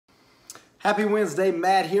Happy Wednesday,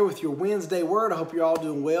 Matt here with your Wednesday word. I hope you're all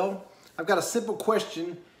doing well. I've got a simple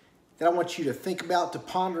question that I want you to think about, to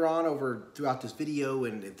ponder on throughout this video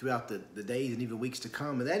and throughout the days and even weeks to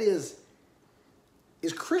come. And that is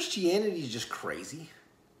Christianity just crazy?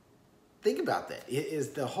 Think about that. Is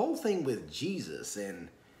the whole thing with Jesus and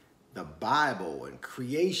the Bible and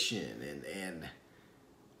creation and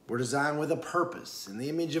we're designed with a purpose in the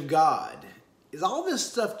image of God. Is all this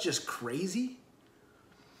stuff just crazy?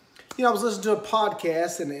 You know, I was listening to a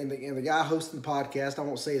podcast, and the guy hosting the podcast, I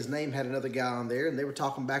won't say his name, had another guy on there, and they were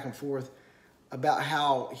talking back and forth about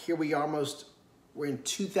how here we are we're in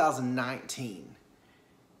 2019.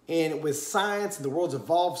 And with science and the world's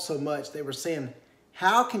evolved so much, they were saying,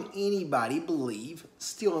 how can anybody believe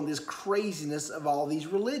still in this craziness of all these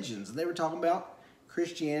religions? And they were talking about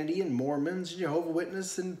Christianity and Mormons and Jehovah's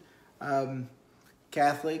Witnesses and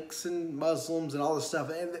Catholics and Muslims and all this stuff.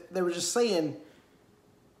 And they were just saying,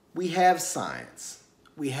 we have science,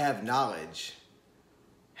 we have knowledge.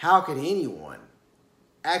 How could anyone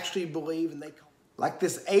actually believe, and like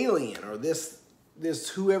this alien or this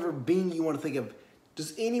whoever being you want to think of,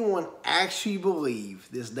 does anyone actually believe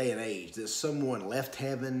this day and age that someone left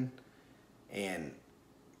heaven and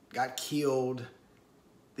got killed,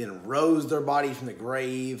 then rose their body from the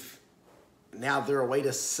grave, now they're a way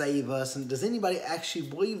to save us? And does anybody actually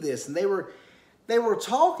believe this? And they were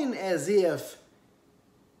talking as if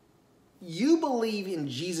you believe in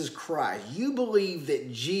Jesus Christ. You believe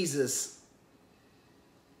that Jesus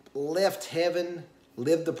left heaven,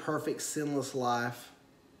 lived the perfect sinless life,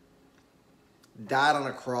 died on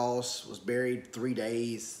a cross, was buried 3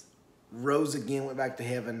 days, rose again, went back to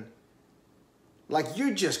heaven. Like,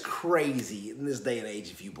 you're just crazy in this day and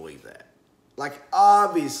age if you believe that. Like,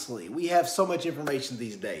 obviously, we have so much information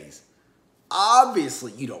these days.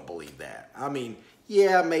 Obviously, you don't believe that. I mean,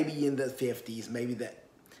 yeah, maybe in the 50s, maybe the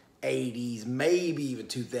 80s, maybe even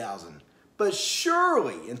 2000. But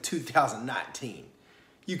surely in 2019,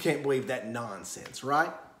 you can't believe that nonsense,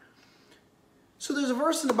 right? So there's a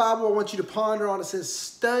verse in the Bible I want you to ponder on. It says,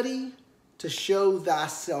 study to show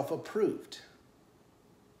thyself approved.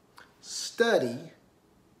 Study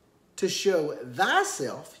to show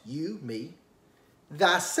thyself, you, me,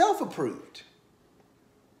 thyself approved.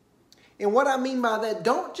 And what I mean by that,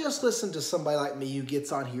 don't just listen to somebody like me who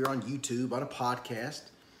gets on here on YouTube, on a podcast,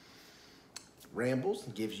 rambles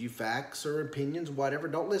and gives you facts or opinions, whatever.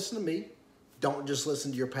 Don't listen to me. Don't just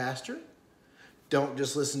listen to your pastor. Don't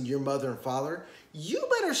just listen to your mother and father. You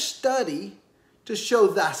better study to show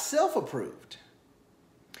thyself approved.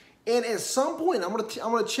 And at some point, I'm going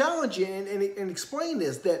to challenge you and explain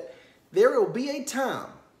this, that there will be a time.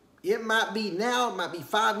 It might be now, it might be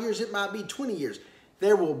 5 years, it might be 20 years.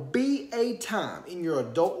 There will be a time in your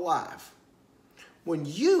adult life when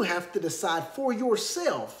you have to decide for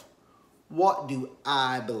yourself, what do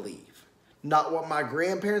I believe? Not what my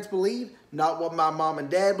grandparents believe, not what my mom and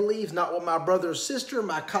dad believes, not what my brother or sister,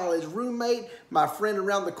 my college roommate, my friend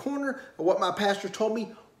around the corner, or what my pastor told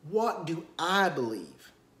me. What do I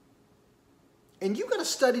believe? And you got to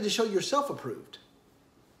study to show yourself approved.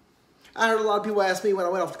 I heard a lot of people ask me when I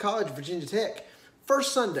went off to college at Virginia Tech,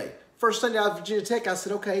 first Sunday out of Virginia Tech, I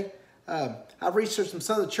said, okay, I've researched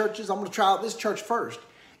some of the churches. I'm going to try out this church first.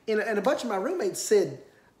 And a bunch of my roommates said,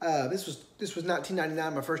 this was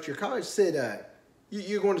 1999, my first year of college, said,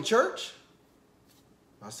 you going to church?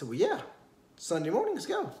 I said, well, yeah, Sunday morning, let's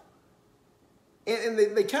go. And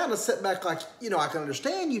they kind of sat back like, you know, I can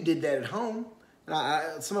understand you did that at home.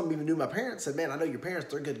 And some of them even knew my parents, said, man, I know your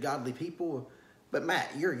parents, they're good, godly people. But Matt,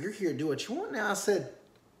 you're here to do what you want. Now I said,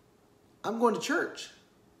 I'm going to church.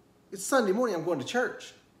 It's Sunday morning, I'm going to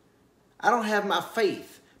church. I don't have my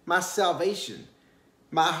faith, my salvation,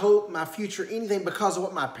 my hope, my future, anything because of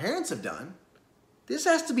what my parents have done. This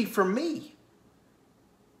has to be for me.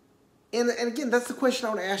 And again, that's the question I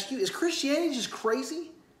want to ask you. Is Christianity just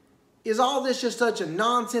crazy? Is all this just such a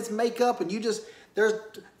nonsense makeup and there's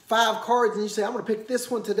 5 cards and you say, I'm going to pick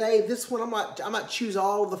this one today, this one, I might choose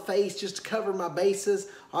all of the face just to cover my bases.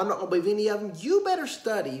 I'm not going to believe any of them. You better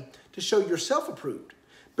study to show yourself approved.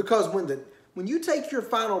 Because when you take your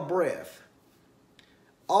final breath,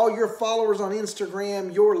 all your followers on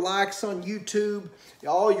Instagram, your likes on YouTube,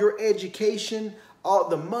 all your education, all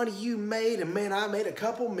the money you made, and man, I made a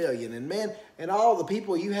couple million, and man, and all the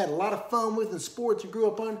people you had a lot of fun with in sports you grew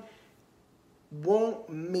up on, won't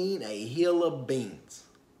mean a hill of beans.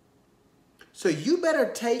 So you better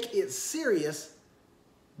take it serious.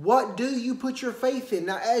 What do you put your faith in?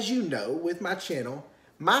 Now, as you know, with my channel,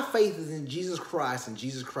 my faith is in Jesus Christ and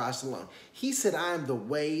Jesus Christ alone. He said, I am the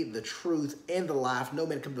way, the truth, and the life. No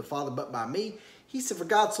man comes to the Father but by me. He said, for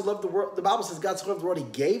God so loved the world, the Bible says God so loved the world, he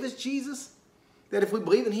gave us Jesus, that if we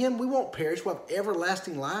believe in him, we won't perish, we'll have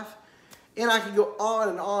everlasting life. And I could go on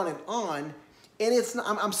and on and on. And it's not,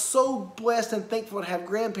 I'm so blessed and thankful to have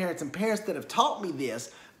grandparents and parents that have taught me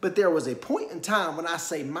this. But there was a point in time when I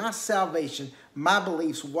say my salvation, my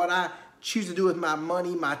beliefs, what I choose to do with my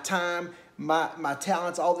money, my time, my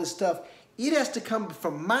talents, all this stuff, it has to come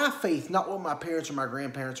from my faith, not what my parents or my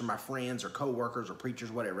grandparents or my friends or co-workers or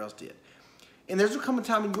preachers, whatever else did. And there's going to come a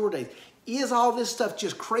time in your days. Is all this stuff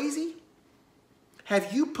just crazy?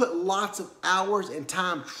 Have you put lots of hours and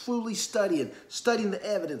time truly studying the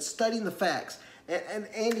evidence, studying the facts? And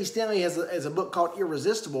Andy Stanley has a book called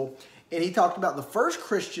Irresistible, and he talked about the first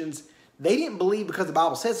Christians, they didn't believe because the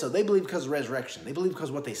Bible said so. They believed because of resurrection. They believed because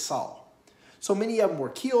of what they saw. So many of them were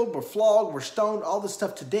killed, were flogged, were stoned, all this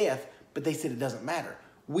stuff to death, but they said it doesn't matter.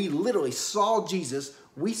 We literally saw Jesus.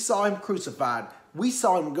 We saw him crucified. We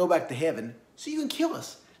saw him go back to heaven, so you can kill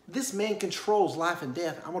us. This man controls life and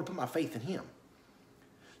death. I want to put my faith in him.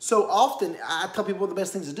 So often, I tell people one of the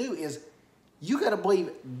best things to do is you got to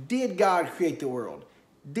believe, did God create the world?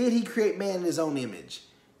 Did he create man in his own image?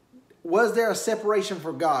 Was there a separation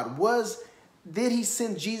for God? Did he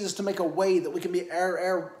send Jesus to make a way that we can be,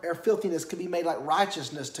 our filthiness can be made like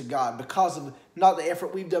righteousness to God because of not the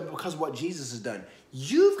effort we've done, but because of what Jesus has done?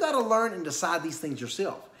 You've got to learn and decide these things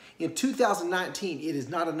yourself. In 2019, it is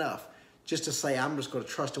not enough just to say, I'm just going to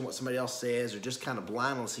trust in what somebody else says or just kind of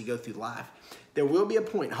blindlessly go through life. There will be a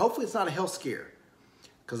point. Hopefully it's not a health scare.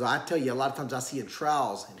 Because I tell you, a lot of times I see in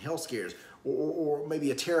trials and health scares or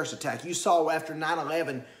maybe a terrorist attack. You saw after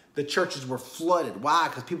 9/11, the churches were flooded. Why?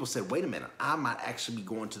 Because people said, wait a minute, I might actually be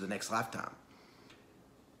going to the next lifetime.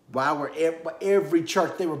 Why were every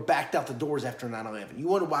church, they were backed out the doors after 9/11. You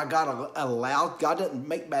wonder why God allowed, God doesn't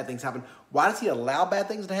make bad things happen. Why does he allow bad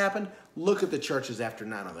things to happen? Look at the churches after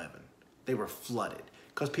 9/11. They were flooded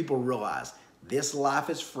because people realized this life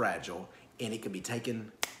is fragile and it can be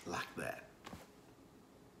taken like that.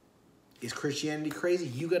 Is Christianity crazy?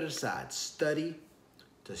 You got to decide. Study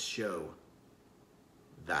to show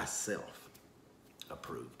thyself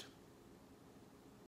approved.